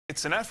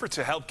It's an effort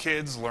to help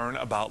kids learn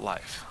about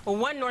life. Well,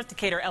 one North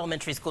Decatur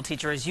elementary school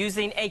teacher is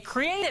using a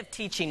creative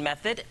teaching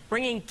method,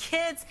 bringing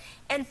kids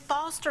and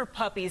foster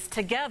puppies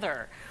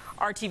together.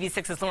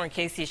 RTV6's Lauren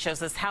Casey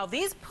shows us how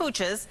these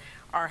pooches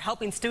are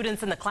helping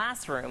students in the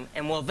classroom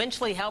and will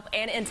eventually help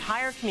an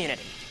entire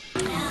community.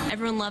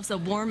 Everyone loves a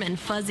warm and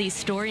fuzzy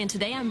story, and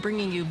today I'm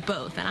bringing you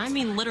both, and I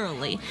mean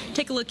literally.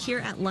 Take a look here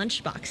at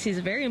Lunchbox. He's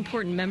a very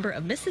important member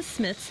of Mrs.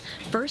 Smith's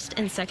first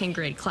and second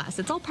grade class.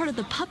 It's all part of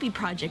the Puppy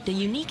Project, a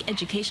unique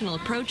educational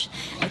approach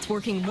that's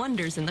working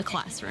wonders in the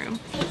classroom.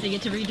 So you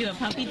get to redo a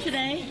puppy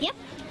today? Yep.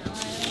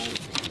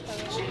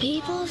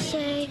 People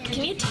say...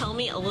 Can you tell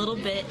me a little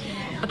bit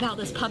about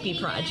this Puppy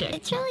Project?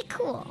 It's really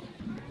cool.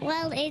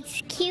 Well,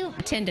 it's cute.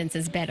 Attendance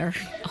is better.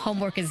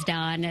 Homework is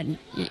done, and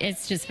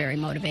it's just very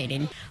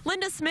motivating.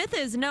 Linda Smith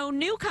is no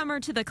newcomer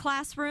to the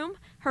classroom.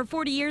 Her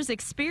 40 years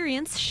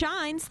experience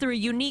shines through a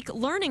unique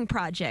learning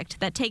project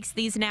that takes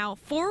these now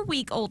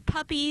 4-week-old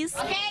puppies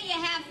Okay, you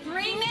have 3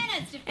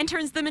 minutes. and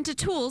turns them into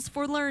tools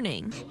for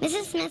learning.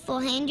 Mrs. Smith will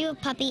hand you a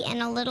puppy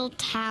and a little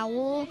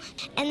towel,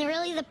 and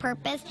really the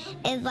purpose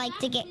is like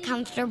to get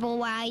comfortable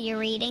while you're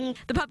reading.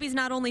 The puppies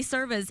not only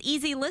serve as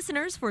easy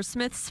listeners for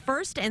Smith's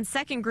first and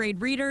second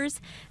grade readers,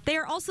 they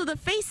are also the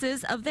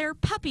faces of their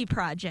Puppy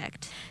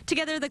Project.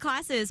 Together, the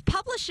class is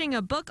publishing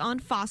a book on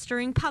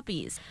fostering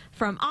puppies.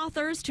 From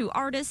authors to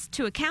artists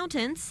to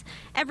accountants,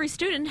 every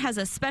student has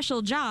a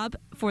special job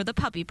for the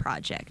Puppy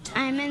Project.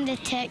 I'm in the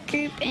tech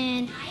group,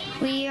 and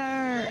we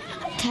are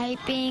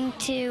typing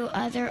to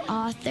other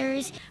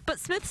authors. But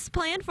Smith's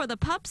plan for the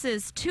pups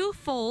is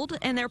twofold,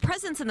 and their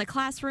presence in the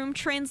classroom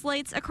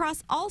translates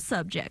across all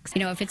subjects. You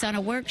know, if it's on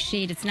a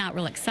worksheet, it's not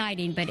real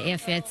exciting, but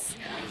if it's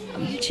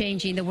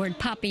changing the word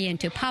puppy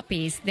into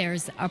puppies,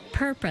 there's a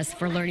purpose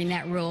for learning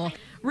that rule.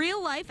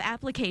 Real-life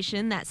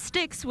application that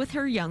sticks with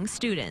her young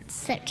students.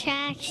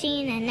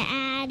 Subtraction and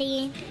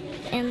adding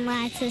and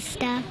lots of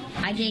stuff.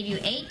 I gave you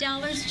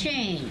 $8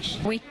 change.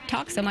 We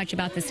talk so much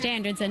about the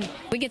standards, and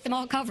we get them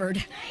all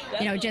covered,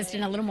 you know, just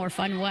in a little more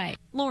fun way.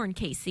 Lauren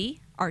Casey,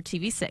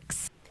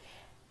 RTV6.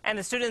 And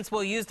the students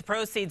will use the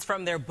proceeds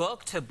from their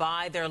book to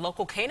buy their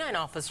local canine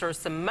officers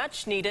some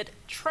much-needed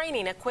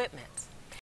training equipment.